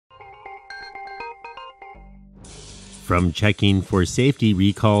From checking for safety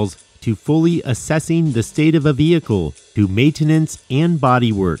recalls to fully assessing the state of a vehicle to maintenance and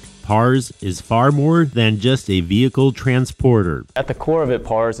bodywork, PARS is far more than just a vehicle transporter. At the core of it,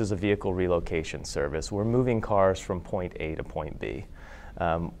 PARS is a vehicle relocation service. We're moving cars from point A to point B.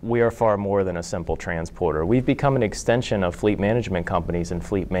 We are far more than a simple transporter. We've become an extension of fleet management companies and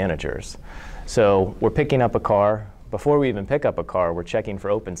fleet managers. So we're picking up a car. Before we even pick up a car, we're checking for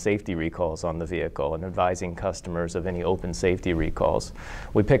open safety recalls on the vehicle and advising customers of any open safety recalls.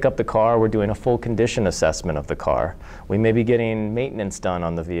 We pick up the car, we're doing a full condition assessment of the car. We may be getting maintenance done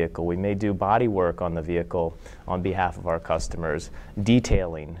on the vehicle. We may do body work on the vehicle on behalf of our customers.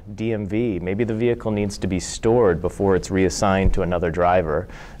 Detailing, DMV, maybe the vehicle needs to be stored before it's reassigned to another driver.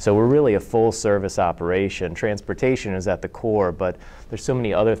 So we're really a full service operation. Transportation is at the core, but there's so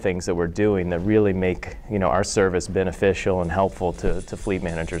many other things that we're doing that really make our service beneficial and helpful to fleet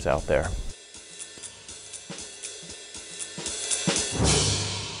managers out there.